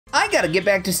I gotta get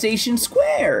back to Station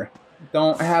Square.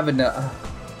 Don't have enough.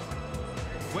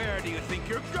 Where do you think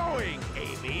you're going,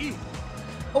 Amy?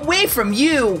 Away from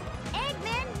you!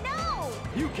 Eggman, no!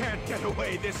 You can't get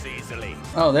away this easily.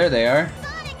 Oh, there they are.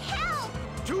 Sonic, help!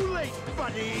 Too late,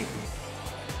 buddy.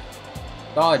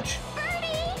 Dodge.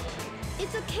 Birdie!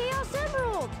 It's a Chaos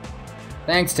Emerald!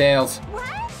 Thanks, Tails. What?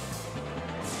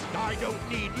 I don't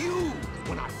need you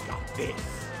when I've got this.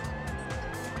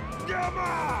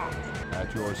 Gamma!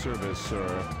 At your service, sir.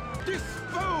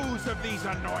 Dispose of these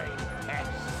annoying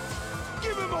pests.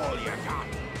 Give them all you got.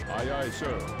 Aye, aye,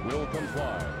 sir. Will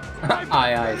comply. I've got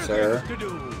Aye, aye, better sir. things to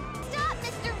do. Stop,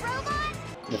 Mr. Robot!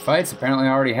 The fight's apparently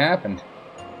already happened.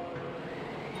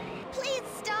 Please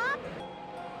stop!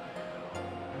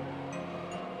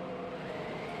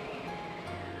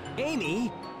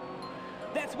 Amy?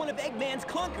 That's one of Eggman's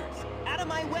clunkers! Out of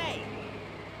my way!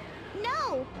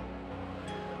 No!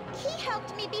 He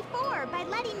helped me before by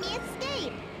letting me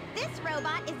escape. This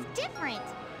robot is different.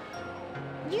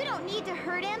 You don't need to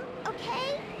hurt him,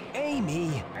 okay?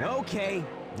 Amy! Okay,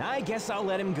 I guess I'll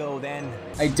let him go then.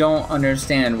 I don't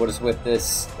understand what is with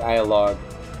this dialogue.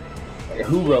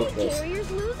 Who wrote this?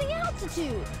 Carrier's losing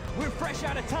altitude. We're fresh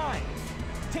out of time!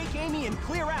 Take Amy and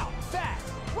clear out, fast!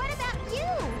 What about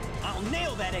you? I'll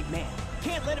nail that Eggman!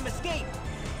 Can't let him escape!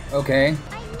 Okay.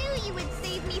 I knew you would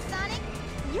save me, Sonic.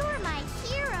 You're my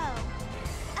hero.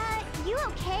 You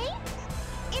okay?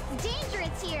 It's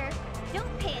dangerous here.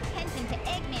 Don't pay attention to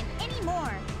Eggman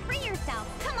anymore. Free yourself.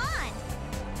 Come on.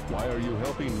 Why are you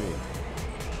helping me?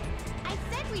 I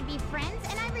said we'd be friends,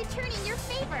 and I'm returning your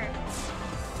favor.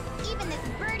 Even this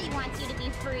birdie wants you to be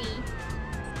free.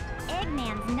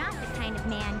 Eggman's not the kind of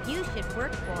man you should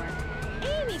work for.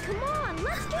 Amy, come on,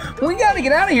 let's get going. We gotta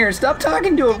get out of here. Stop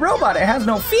talking to a robot. It has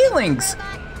no feelings.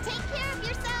 Robot, take care of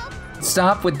yourself.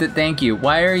 Stop with the thank you.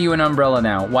 Why are you an umbrella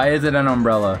now? Why is it an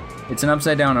umbrella? It's an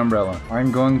upside down umbrella.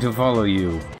 I'm going to follow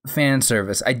you. Fan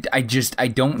service. I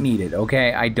don't need it,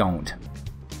 okay? I don't.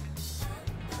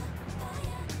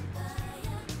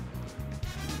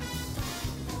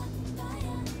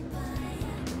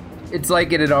 It's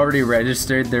like it had already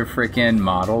registered their freaking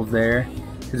model there.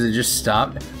 Because it just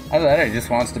stopped. I thought it just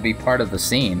wants to be part of the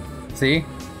scene. See?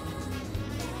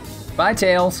 Bye,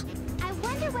 Tails. I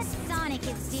wonder what Sonic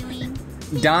is doing.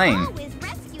 He's Dying. always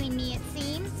rescuing me, it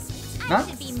seems. I Huh?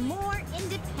 should be more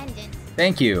independent.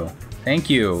 Thank you. Thank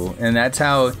you. And that's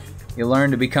how you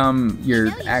learn to become your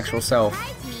You know, you actual sure self.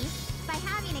 surprised me by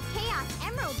having a Chaos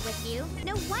Emerald with you.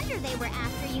 No wonder they were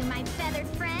after you, my feathered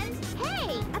friend.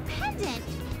 Hey, a pendant.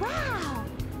 Wow.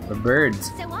 The birds.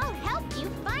 So I'll help you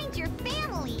find your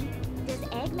family. Does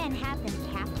Eggman have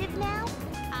them captive now?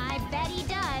 I bet he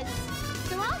does.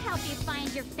 So I'll help you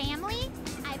find your family.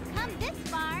 I've come this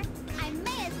far. I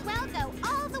may as well go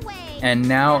all the way. And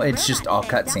now That it's just robot all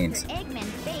says cutscenes. Dr.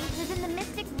 Eggman's base is in the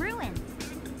Mystic Ruins.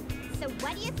 So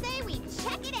what do you say we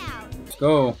check it out?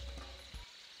 Go.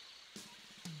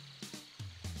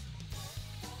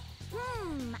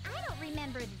 I don't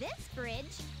remember this bridge.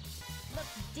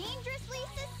 Looks dangerously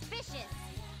suspicious.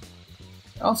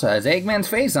 Also has Eggman's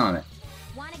face on it.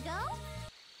 Wanna go?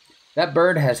 That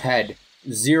bird has had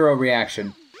zero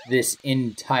reaction this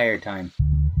entire time.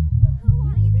 Who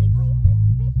are you people?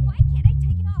 Why can't I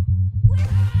take it off?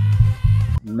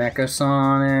 Mecha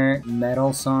Sonic,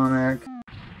 Metal Sonic.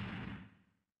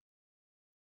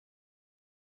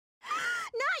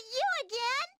 Not you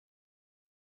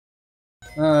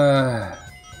again!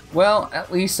 Well,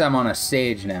 at least I'm on a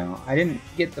stage now. I didn't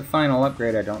get the final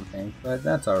upgrade, I don't think, but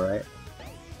that's alright.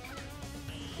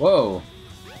 Whoa.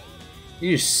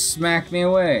 You just smacked me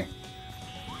away.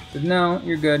 But no,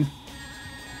 you're good.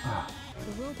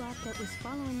 The robot that was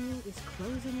following you is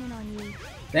closing in on you.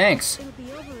 Thanks. It'll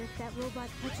be over if that robot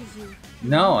touches you.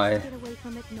 No, You must get away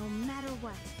from it no matter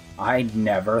what. I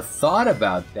never thought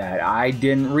about that. I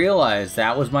didn't realize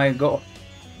that was my goal.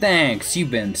 Thanks,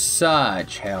 you've been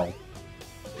such help.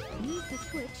 Use the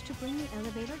switch to bring the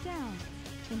elevator down.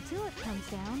 Until it comes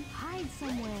down, hide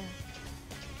somewhere.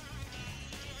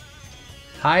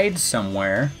 Hide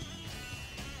somewhere.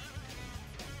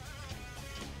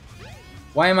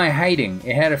 Why am I hiding?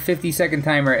 It had a 50-second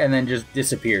timer and then just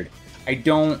disappeared. I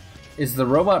don't... Is the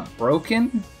robot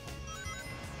broken?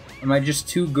 Am I just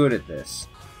too good at this?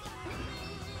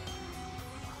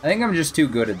 I think I'm just too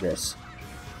good at this.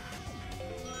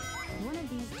 One of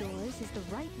these doors is the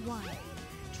right one. Try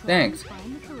Thanks. and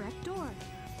find the correct door.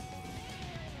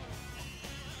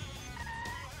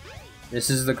 This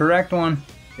is the correct one.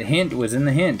 The hint was in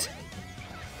the hint.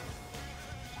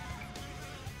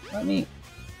 Let me...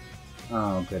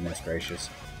 Oh, goodness gracious.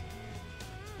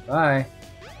 Bye.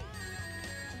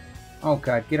 Oh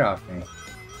god, get off me.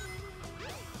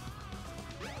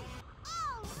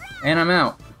 And I'm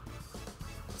out.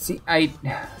 See,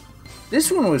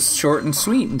 this one was short and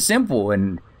sweet and simple,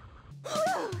 and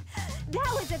That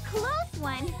was a close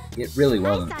one. it really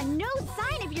wasn't. I saw no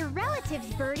sign of your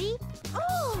relatives, Birdie.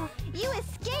 Oh, you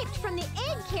escaped from the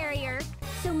egg carrier.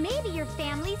 So maybe your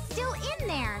family's still in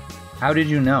there. How did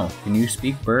you know? Can you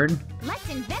speak bird? Let's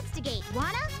investigate,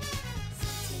 wanna?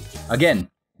 Again,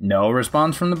 no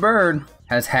response from the bird.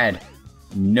 Has had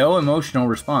no emotional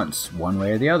response, one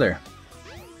way or the other.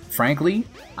 Frankly,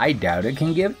 I doubt it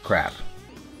can give crap.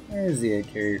 Where's the egg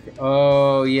carrier?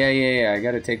 Oh, yeah. I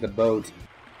gotta take the boat.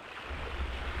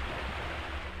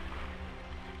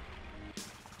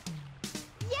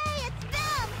 Yay, it's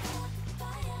them!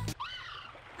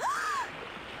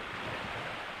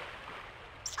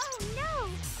 Oh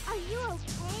no! Are you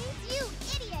okay? You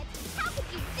idiot! How could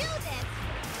you do this?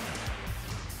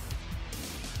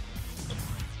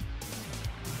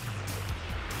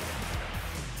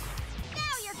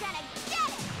 Now you're gonna get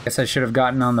it! Guess I should have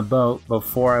gotten on the boat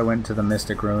before I went to the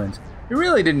Mystic Ruins. It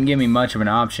really didn't give me much of an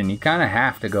option. You kind of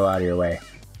have to go out of your way.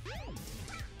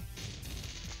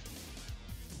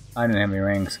 I didn't have any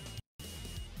rings.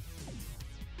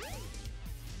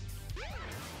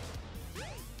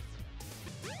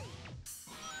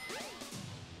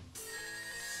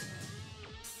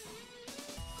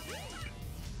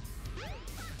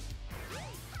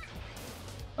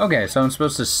 Okay, so I'm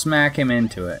supposed to smack him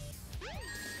into it.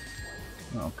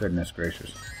 Oh, goodness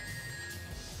gracious.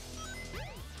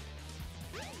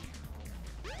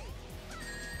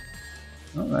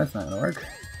 Oh, that's not gonna work.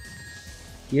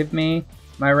 Give me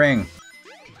my ring.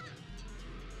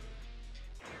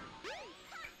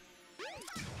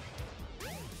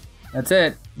 That's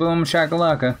it. Boom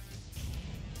shakalaka.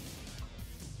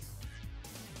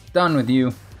 Done with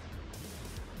you.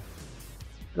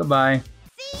 Goodbye.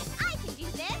 See, I can do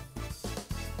this.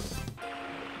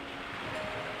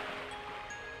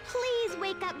 Please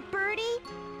wake up, Birdie.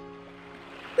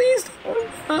 Please don't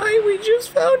die. We just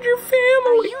found your Are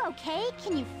family. you okay?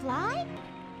 Can you fly?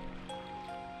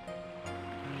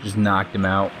 Just knocked him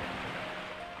out.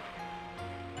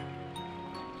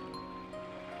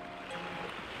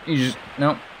 He just...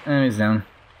 Nope. And he's down.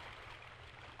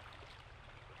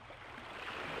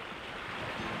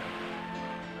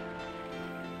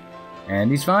 And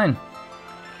he's fine.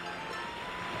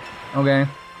 Okay.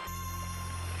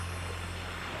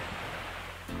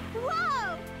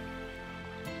 Whoa!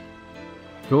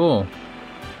 Cool.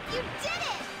 You did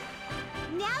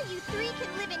it! Now you three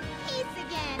can live in peace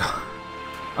again.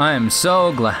 I am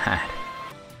so glad.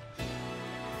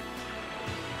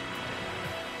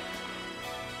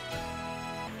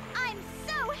 I'm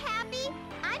so happy.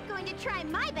 I'm going to try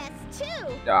my best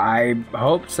too. I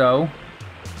hope so.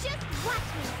 Just watch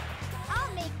me.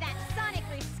 I'll make that Sonic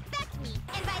respect me,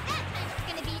 and by that time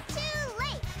it's gonna be too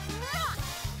late.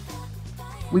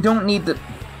 Mwah! We don't need the...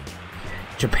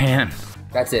 Japan.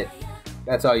 That's it.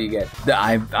 That's all you get.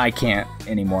 I can't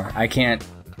anymore. I can't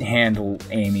handle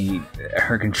Amy.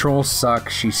 Her controls suck.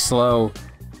 She's slow.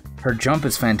 Her jump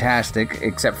is fantastic,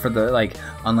 except for the, like,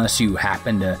 unless you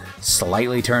happen to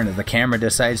slightly turn, if the camera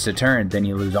decides to turn, then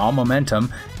you lose all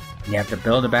momentum. You have to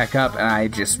build it back up, and I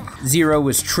just... Zero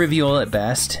was trivial at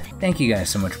best. Thank you guys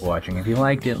so much for watching. If you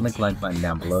liked it, click the like button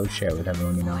down below, share with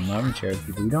everyone you know and love, and share with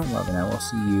people you don't love, and I will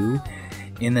see you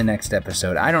in the next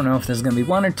episode. I don't know if this is going to be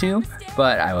 1 or 2,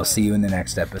 but I will see you in the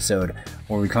next episode,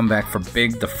 where we come back for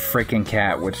Big the Frickin'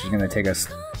 Cat, which is going to take us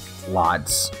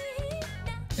lots.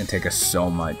 And take us so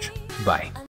much. Bye.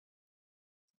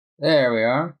 There we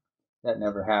are. That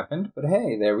never happened, but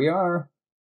hey, there we are.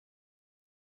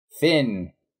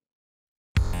 Finn.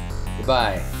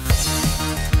 Goodbye.